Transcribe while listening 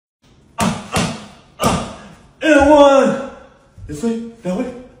This way? That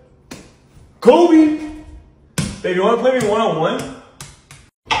way? Kobe! Baby, you wanna play me one-on-one?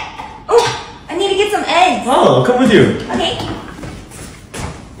 Oh, I need to get some eggs. Oh, I'll come with you. Okay.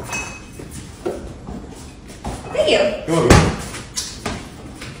 Thank you. You're welcome.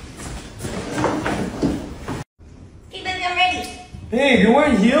 Okay, baby, I'm ready. Babe, you're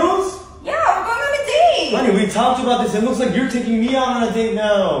wearing heels? Yeah, we're going on a date. Honey, we talked about this. It looks like you're taking me out on a date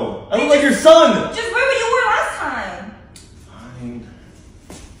now. I look like your son. Just wear what you wore last time. Fine.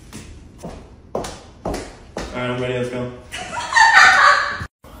 Alright, I'm ready. Let's go.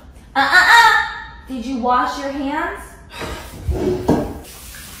 Did you wash your hands?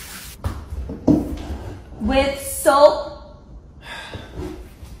 With soap?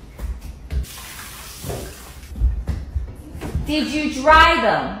 Did you dry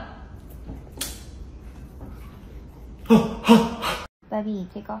them? Baby,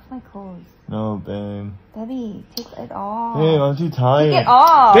 take off my clothes. No, babe. Baby, take it off. Babe, I'm too tired. Take it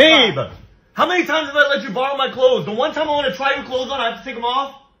off. Babe! How many times have I let you borrow my clothes? The one time I want to try your clothes on, I have to take them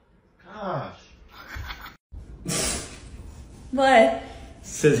off? Gosh. What? It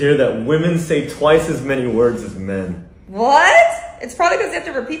says here that women say twice as many words as men. What? It's probably because they have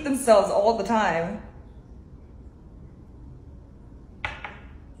to repeat themselves all the time.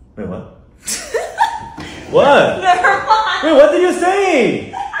 Wait, what? What? Never mind. Wait, what did you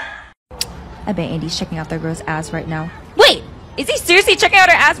say? I bet Andy's checking out that girl's ass right now. Wait! Is he seriously checking out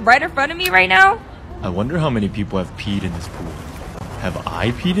her ass right in front of me right now? I wonder how many people have peed in this pool. Have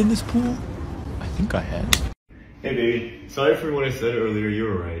I peed in this pool? I think I have. Hey, baby. Sorry for what I said earlier. You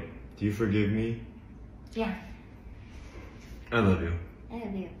were right. Do you forgive me? Yeah. I love you. I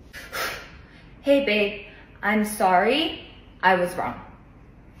love you. Hey, babe. I'm sorry. I was wrong.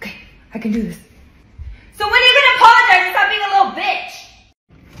 Okay, I can do this. So when are you gonna apologize and stop being a little bitch?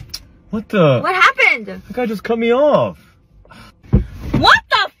 What the? What happened? That guy just cut me off. What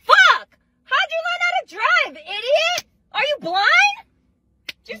the fuck? How'd you learn how to drive, idiot? Are you blind?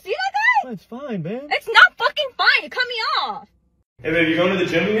 Did you see that guy? Oh, it's fine, man. It's not fucking fine. You cut me off. Hey, babe, you going to the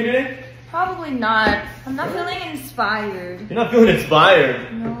gym with me today? Probably not. I'm not feeling inspired. You're not feeling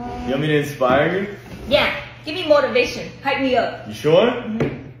inspired. No. You want me to inspire you? Yeah, give me motivation. Hype me up. You sure?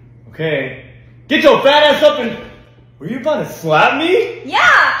 Okay. Get your fat ass up and... Were you about to slap me? Yeah,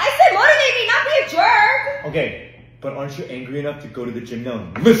 I said motivate me, not be a jerk. Okay, but aren't you angry enough to go to the gym now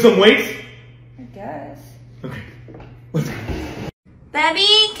and lift some weights? I guess. Okay, let's go. Baby,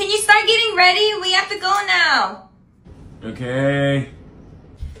 can you start getting ready? We have to go now. Okay.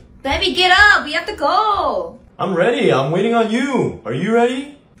 Baby, get up. We have to go. I'm ready. I'm waiting on you. Are you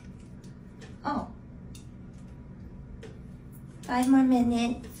ready? Oh. 5 more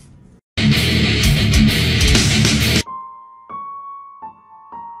minutes.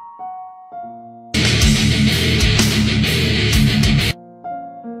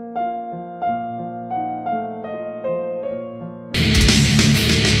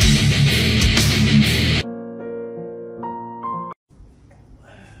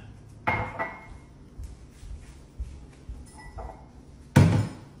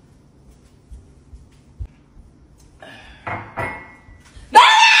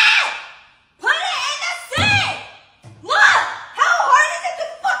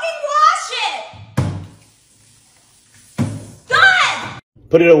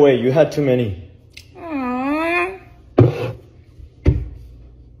 Put it away. You had too many.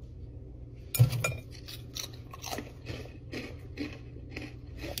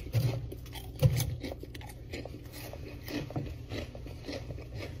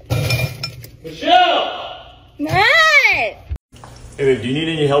 Michelle! What? Hey, babe, do you need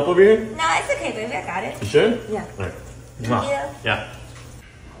any help over here? No, it's okay, baby. I got it. You sure? Yeah. All right. Thank you. Yeah.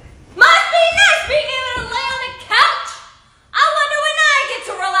 Must be nice being able to lay on the couch. I wonder when I get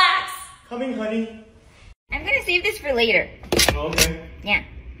to relax. Coming, honey. I'm gonna save this for later. Oh, okay. Yeah.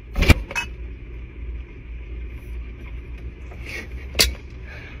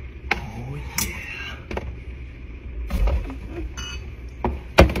 Oh, yeah.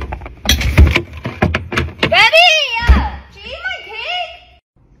 Baby! Did you eat my cake?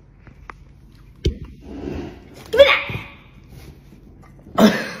 Give me that!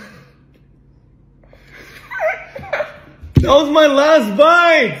 That was my last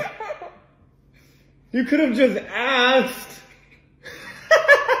bite! You could have just asked.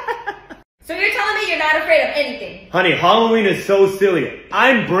 So you're telling me you're not afraid of anything? Honey, Halloween is so silly.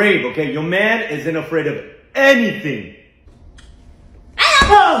 I'm brave, okay? Your man isn't afraid of anything.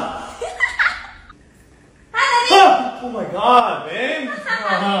 Hi, Oh my god, man.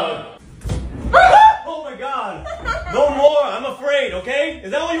 Oh my god. No more. I'm afraid, okay?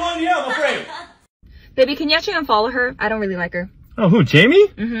 Is that what you want to hear? I'm afraid. Baby, can you actually unfollow her? I don't really like her. Oh, who, Jamie?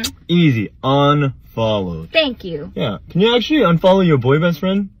 Mm-hmm. Easy. Unfollowed. Thank you. Yeah. Can you actually unfollow your boy best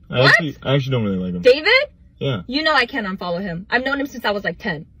friend? I What? actually don't really like him. David? Yeah. You know I can't unfollow him. I've known him since I was like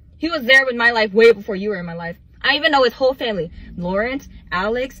 10. He was there in my life way before you were in my life. I even know his whole family. Lawrence,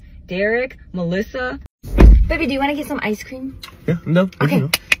 Alex, Derek, Melissa. Baby, do you want to get some ice cream? Yeah, I'm down. Okay.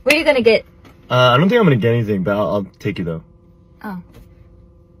 What are you gonna get? I don't think I'm gonna get anything, but I'll take you though. Oh.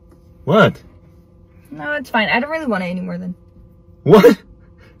 What? No, it's fine. I don't really want it anymore then. What?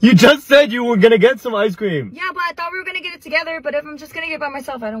 You just said you were gonna get some ice cream. Yeah, but I thought we were gonna get it together, but if I'm just gonna get it by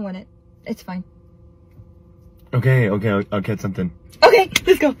myself, I don't want it. It's fine. Okay, I'll get something. Okay,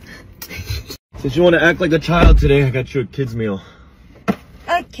 let's go. Since you want to act like a child today, I got you a kid's meal.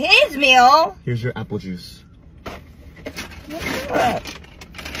 A kid's meal? Here's your apple juice.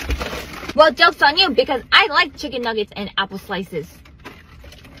 Well, joke's on you because I like chicken nuggets and apple slices.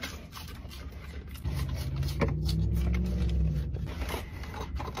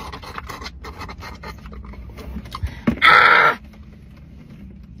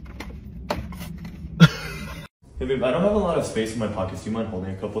 Hey babe, I don't have a lot of space in my pockets. Do you mind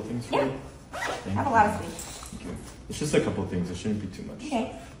holding a couple things for me? I have a lot of space. Thank you. It's just a couple things. It shouldn't be too much.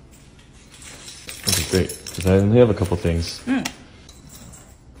 Okay. Okay, great. Because I only have a couple things.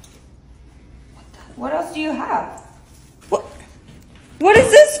 What else do you have? What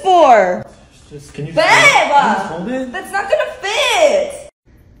is this for? Just can you Babe! just hold it? That's not gonna fit!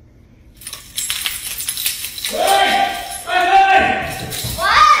 What?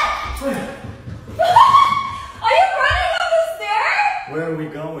 Are you running up the stairs? Where are we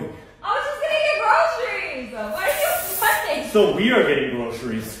going? I was just gonna get groceries! What are you running? So we are getting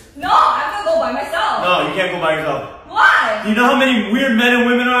groceries. No, I'm gonna go by myself. No, you can't go by yourself. Why? Do you know how many weird men and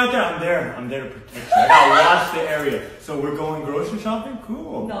women are out there? I'm there to protect you. I gotta watch the area. So we're going grocery shopping?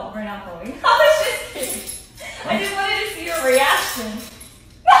 Cool. No, we're not going. I was just kidding. I just wanted to see your reaction.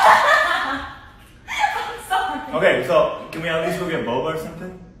 I'm sorry. Okay, so can we at least go get boba or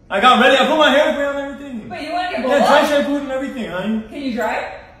something? I got ready. I put my hairspray on everything. Wait, you want to get Yeah, boba? dry shampoo and everything, honey. Can you drive?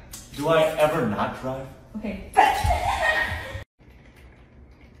 Do I ever not drive? Okay.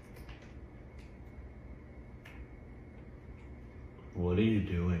 What are you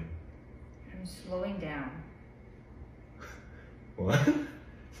doing? I'm slowing down. What?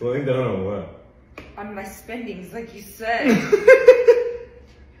 Slowing down on what? On my spendings, like you said.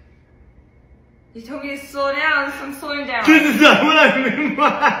 You told me to slow down, so I'm slowing down. This is not what I mean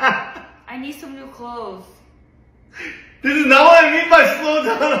by... I need some new clothes. This is not what I mean by slow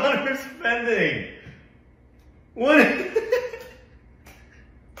down on her spending. What?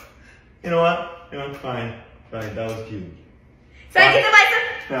 You know what? You know, fine. Fine, that was cute. So I get to buy some...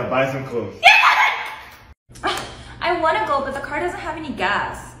 Yeah, buy some clothes. I want to go, but the car doesn't have any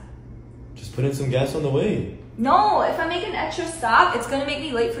gas. Just put in some gas on the way. No, if I make an extra stop, it's gonna make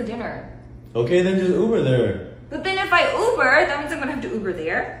me late for dinner. Okay, then just Uber there. But then if I Uber, that means I'm gonna have to Uber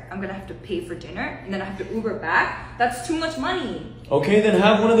there. I'm gonna have to pay for dinner, and then I have to Uber back. That's too much money. Okay, then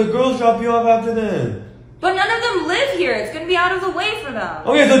have one of the girls drop you off after then. But none of them live here. It's gonna be out of the way for them.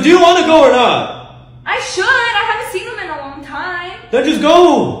 Okay, so do you want to go or not? I should. I haven't seen them in a long time. Then just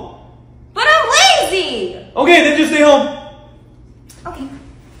go. But I'm lazy. Okay, then just stay home. Okay.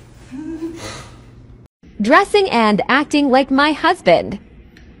 Dressing and acting like my husband.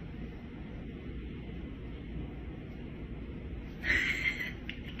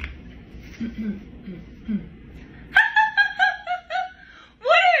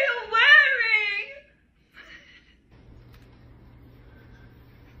 What are you wearing?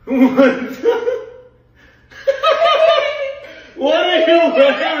 What? What are you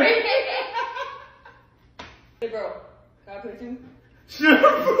wearing? Hey, bro. Can I play too? Sure.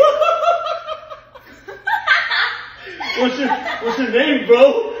 What's your name, bro?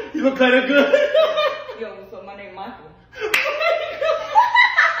 You look kind of good. Yo, what's up? My name is Michael.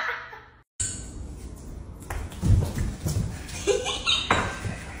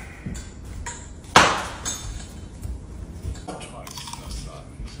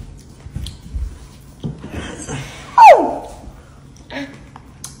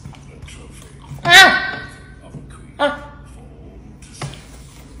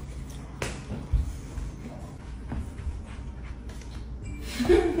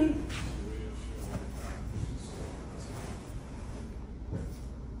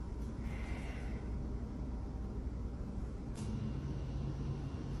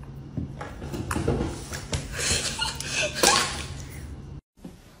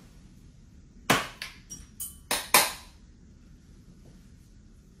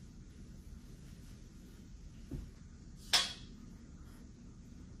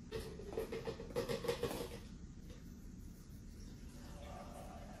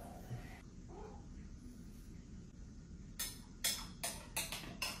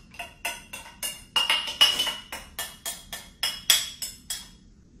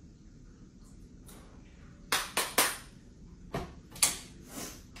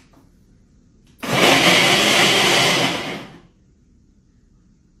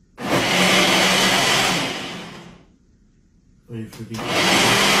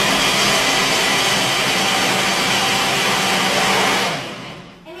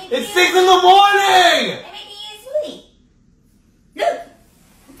 It's 6 in the morning! I'm making you a smoothie. Look.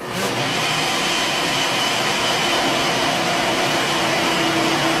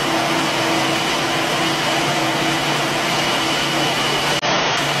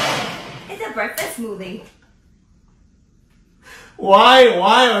 It's a breakfast smoothie.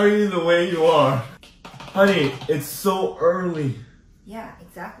 Why are you the way you are? Honey, it's so early. Yeah,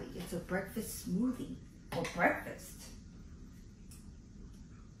 exactly. It's a breakfast smoothie for breakfast.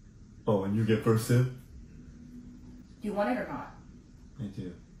 Oh, and you get first sip? Do you want it or not? I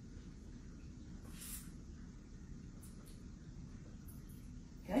do.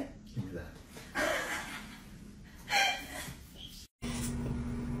 Good? Give me that.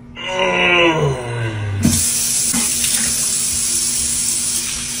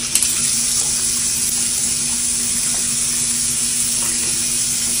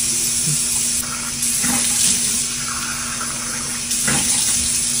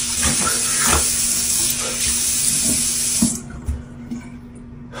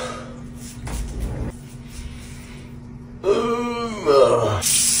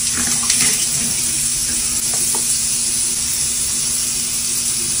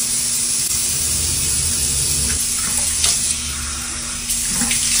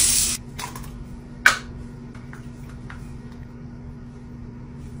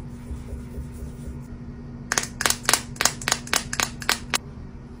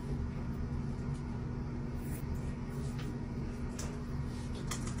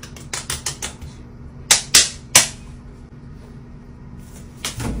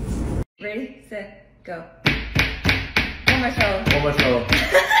 Ready, set, go. One marshmallow. One marshmallow.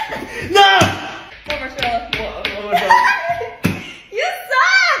 No! One marshmallow. One marshmallow. You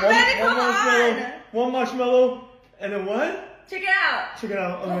suck! Baby, come on! One marshmallow. And then what? Check it out. Check it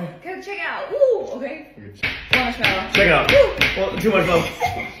out. Okay. Okay, check it out. Ooh, okay. One marshmallow. Check it out. Well, 2 marshmallows.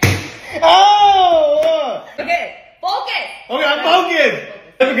 Oh! Okay, focus. Okay, I'm focused.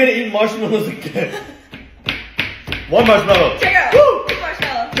 Never gonna eat marshmallows again. 1 marshmallow. Check it out. Woo! 2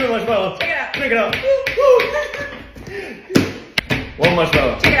 marshmallow. 2 marshmallows. Check it out. Check it out. 1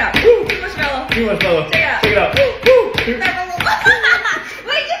 marshmallow. Check it out. 2 marshmallow. 2 marshmallow. Check it out. Check it out. Wait,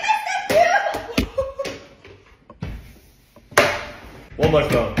 you missed it too. 1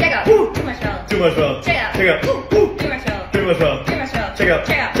 marshmallow. Check it out. 2 marshmallow. 2 marshmallow. Check it out. Check it out. 3 marshmallow. 3 marshmallow. 3 marshmallow. Check it out.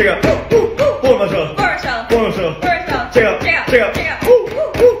 Check it out. Check it out. 4 marshmallow. 4 marshmallow. 4 marshmallow. 4 marshmallow. Check it out. Check it out. Check it out. Check it out.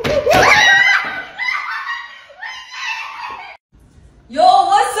 Yo,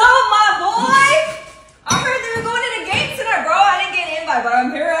 what's up, my boy? I heard they were going to the game tonight, bro. I didn't get an invite, but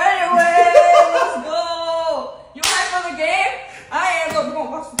I'm here anyway. Let's go. You hyped for the game? I am. We're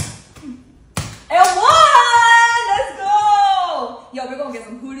gonna watch. And one. Let's go. Yo, we're gonna get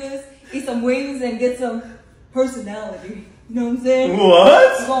some Hooters, eat some wings, and get some personality. You know what I'm saying? We're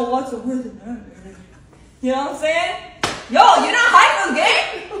What? gonna watch some personality. You know what I'm saying? Yo, you're not hyped for the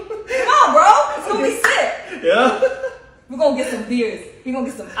game? Come on, bro. It's gonna be sick. Yeah? We're gonna get some beers. We're gonna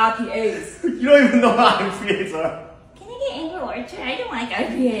get some IPAs. You don't even know how IPAs are. Can I get Angry Orchard? I don't like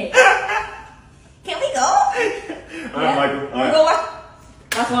IPA. Can we go? Alright, Michael. We Alright. go watch.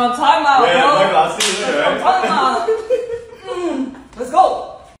 That's what I'm talking about, Yeah, bro. Michael, I'll see you later, That's what I'm talking about. Let's go.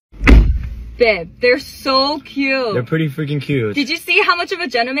 Babe, they're so cute. They're pretty freaking cute. Did you see how much of a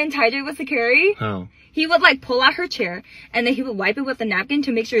gentleman Ty was to carry? How? He would like pull out her chair and then he would wipe it with a napkin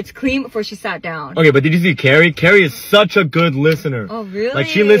to make sure it's clean before she sat down. Okay, but did you see Carrie? Carrie is such a good listener. Oh, really? Like,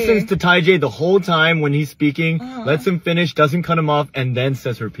 she listens to Ty J the whole time when he's speaking, lets him finish, doesn't cut him off, and then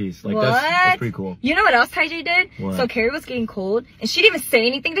says her piece. Like, that's pretty cool. You know what else Ty J did? What? So Carrie was getting cold and she didn't even say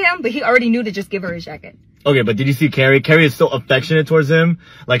anything to him, but he already knew to just give her his jacket. Okay, but did you see Carrie? Carrie is so affectionate towards him.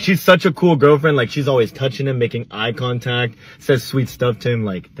 Like, she's such a cool girlfriend. Like, she's always touching him, making eye contact, says sweet stuff to him.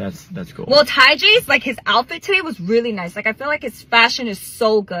 Like, that's cool. Well, Ty J's, like, his outfit today was really nice. Like, I feel like his fashion is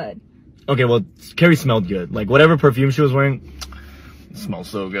so good. Okay, well, Carrie smelled good. Like, whatever perfume she was wearing, it smells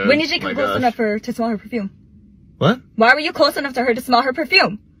so good. When did you come My close gosh. enough for her to smell her perfume? What? Why were you close enough to her to smell her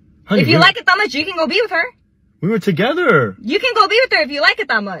perfume? Honey, If you like it that much, you can go be with her. we were together. You can go be with her if you like it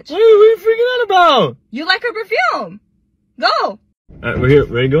that much. What are you freaking out about? You like her perfume. Go. Alright, we're here.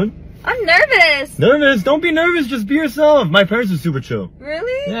 Ready going? I'm nervous. Nervous? Don't be nervous. Just be yourself. My parents are super chill.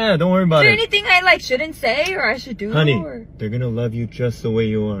 Really? Yeah, don't worry about Is there it. anything I, like, shouldn't say or I should do? Honey, Or... they're gonna love you just the way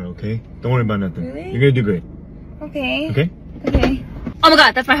you are, okay? Don't worry about nothing. Really? You're gonna do great. Okay. Okay? Okay. Oh my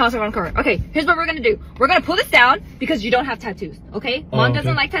god, that's my house around cover. Okay, here's what we're gonna do. We're gonna pull this down because you don't have tattoos, okay? Oh, Mom okay.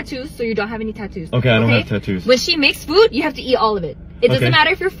 doesn't like tattoos, so you don't have any tattoos. Okay, I don't have tattoos. When she makes food, you have to eat all of it. It doesn't Okay.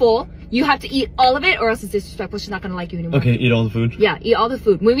 matter if you're full. You have to eat all of it or else it's disrespectful. She's not gonna like you anymore. Okay, eat all the food. Yeah, eat all the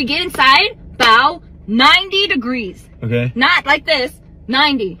food. When we get inside, bow 90 degrees. Okay. Not like this.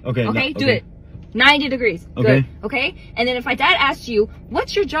 90. Okay. Okay, No, do okay. it. 90 degrees. Okay. Good. Okay? And then if my dad asks you,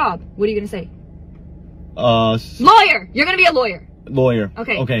 what's your job? What are you gonna say? Lawyer! You're gonna be a lawyer. Lawyer.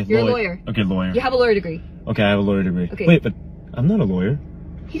 Okay, Okay. you're a lawyer. Okay, lawyer. You have a lawyer degree. Okay, I have a lawyer degree. Okay. Wait, but I'm not a lawyer.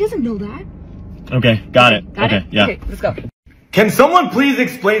 He doesn't know that. Okay, got it. Got okay, it? yeah. Okay, let's go. Can someone please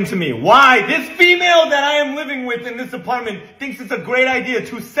explain to me why this female that I am living with in this apartment thinks it's a great idea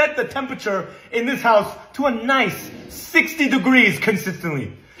to set the temperature in this house to a nice 60 degrees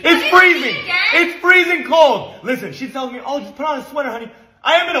consistently? It's freezing. It's freezing cold. Listen, she tells me, oh, just put on a sweater, honey.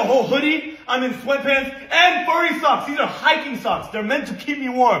 I am in a whole hoodie, I'm in sweatpants, and furry socks. These are hiking socks. They're meant to keep me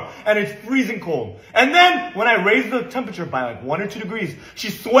warm, and it's freezing cold. And then, when I raise the temperature by like 1 or 2 degrees, she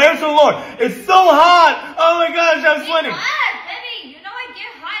swears to the Lord, it's so hot! Oh my gosh, I'm sweating! Baby, you know I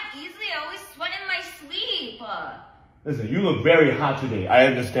get hot easily. I always sweat in my sleep. Listen, you look very hot today. I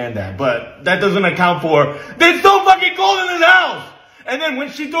understand that, but that doesn't account for, it's so fucking cold in this house! And then when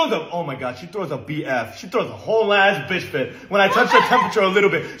she throws a, oh my god, she throws a BF. She throws a whole ass bitch fit when I touch the temperature a little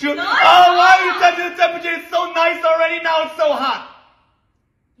bit. She goes, oh, why are you touching the temperature? It's so nice already, now it's so hot.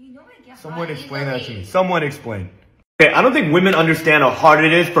 You know I get Someone hot explain that to easily. me. Someone explain. Okay, I don't think women understand how hard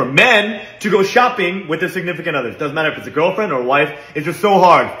it is for men to go shopping with their significant others. Doesn't matter if it's a girlfriend or a wife, it's just so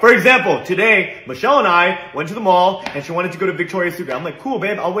hard. For example, today, Michelle and I went to the mall and she wanted to go to Victoria's Secret. I'm like, cool,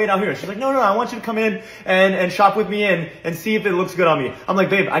 babe, I'll wait out here. She's like, no, I want you to come in and shop with me and see if it looks good on me. I'm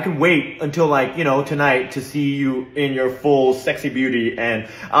like, babe, I can wait until like, you know, tonight to see you in your full sexy beauty and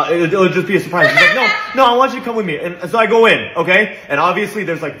it'll just be a surprise. She's like, no, I want you to come with me. And so I go in, okay? And obviously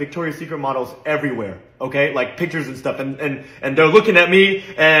there's like Victoria's Secret models everywhere. Okay, like pictures and stuff, and they're looking at me,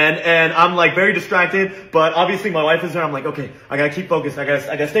 and I'm like very distracted, but obviously my wife is there. I'm like, okay, I gotta keep focused. I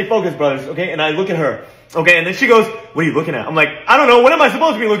gotta stay focused, brothers. Okay, and I look at her. Okay, and then she goes, what are you looking at? I'm like, I don't know. What am I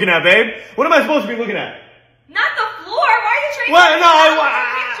supposed to be looking at, babe? What am I supposed to be looking at? Not the floor. Why are you trying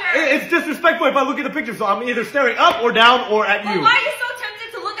Well, to no, it's disrespectful if I look at the picture. So I'm either staring up or down or at you. Well, why are you so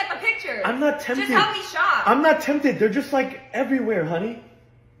tempted to look at the picture? I'm not tempted. Just help me shop. I'm not tempted. They're just like everywhere, honey.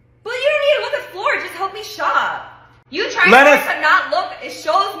 But you don't need to look at the floor. Just help me shop. You trying Let us- to not look, it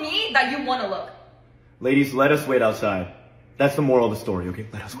shows me that you want to look. Ladies, let us wait outside. That's the moral of the story, okay?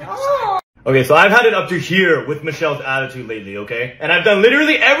 Let us wait outside. Okay, so I've had it up to here with Michelle's attitude lately, okay? And I've done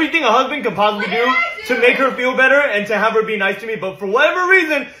literally everything a husband can possibly do to make her feel better and to have her be nice to me. But for whatever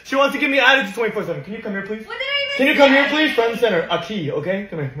reason, she wants to give me attitude 24/7. Can you come here, please? What did I even Can you come here, please? Front and center. A key, okay?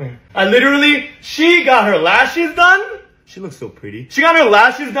 Come here. She got her lashes done. She looks so pretty. She got her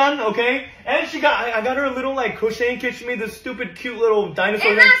lashes done, okay? And I got her a little like crochet kit. She made this stupid, cute little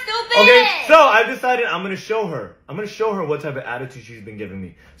dinosaur It's thing. not stupid. Okay, so I've decided I'm gonna show her. I'm gonna show her what type of attitude she's been giving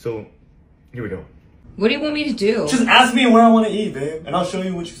me. So, here we go. What do you want me to do? Just ask me where I want to eat, babe, and I'll show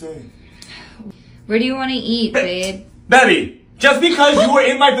you what you say. Where do you want to eat, babe? Baby, just because you were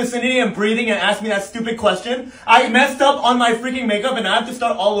in my vicinity and breathing and asked me that stupid question, I messed up on my freaking makeup and I have to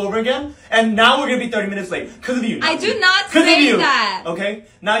start all over again. And now we're gonna be 30 minutes late. Cause of you. I do not Cause of say you. that. Okay?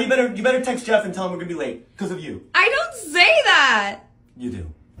 Now you better text Jeff and tell him we're gonna be late. Cause of you. I don't say that. You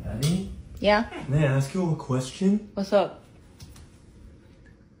do. Daddy? Yeah? May I ask you a question? What's up?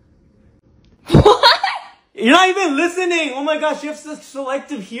 You're not even listening! Oh my gosh, you have such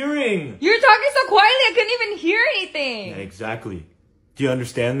selective hearing. You're talking so quietly I couldn't even hear anything. Yeah, exactly. Do you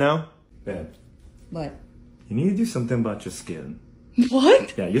understand now? Babe, What? You need to do something about your skin.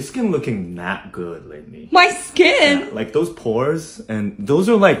 What? Yeah, your skin looking not good lately. My skin? Like those pores, and those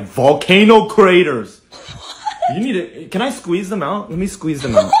are like volcano craters. You need to, can I squeeze them out? Let me squeeze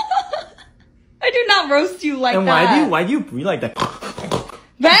them out. I do not roast you like And that. why do you breathe like that?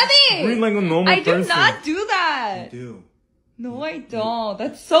 Baby! Breathe like a normal I do person. not do that. You do. No, I don't.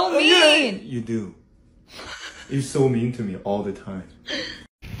 That's so Yeah, mean. you do. You're so mean to me all the time.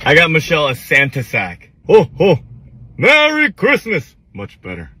 I got Michelle a Santa sack. Ho ho! Merry Christmas! Much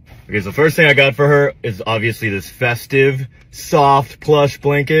better. Okay, so first thing I got for her is obviously this festive, soft plush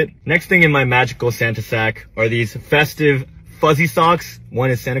blanket. Next thing in my magical Santa sack are these festive fuzzy socks. One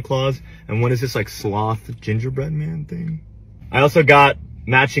is Santa Claus, and one is this like sloth gingerbread man thing. I also got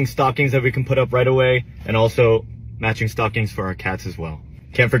matching stockings that we can put up right away, and also matching stockings for our cats as well.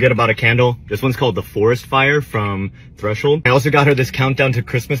 Can't forget about a candle. This one's called the Forest Fire from Threshold. I also got her this countdown to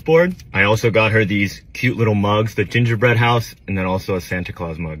Christmas board. I also got her these cute little mugs, the gingerbread house, and then also a Santa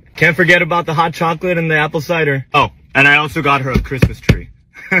Claus mug. Can't forget about the hot chocolate and the apple cider. Oh, and I also got her a Christmas tree.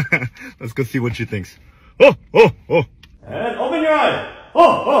 Let's go see what she thinks. Oh, oh, oh. And open your eyes.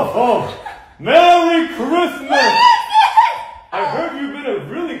 Oh, oh, oh. Merry Christmas. I heard you've been a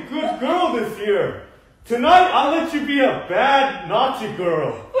really good girl Tonight, I'll let you be a bad, naughty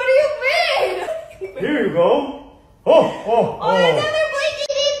girl. What do you mean? Here you go. Oh, oh, Oh, another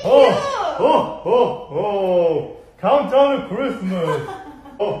blanket is cute. oh. Countdown to Christmas.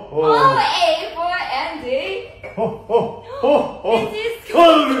 Oh, Oh, A for Andy. This is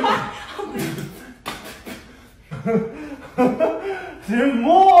There's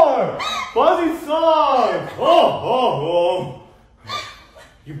more. Fuzzy socks. Oh.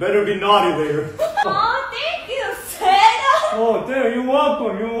 You better be naughty later. Oh, thank you, Santa. Oh, damn, you're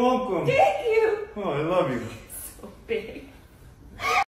welcome. Thank you. Oh, I love you. So big.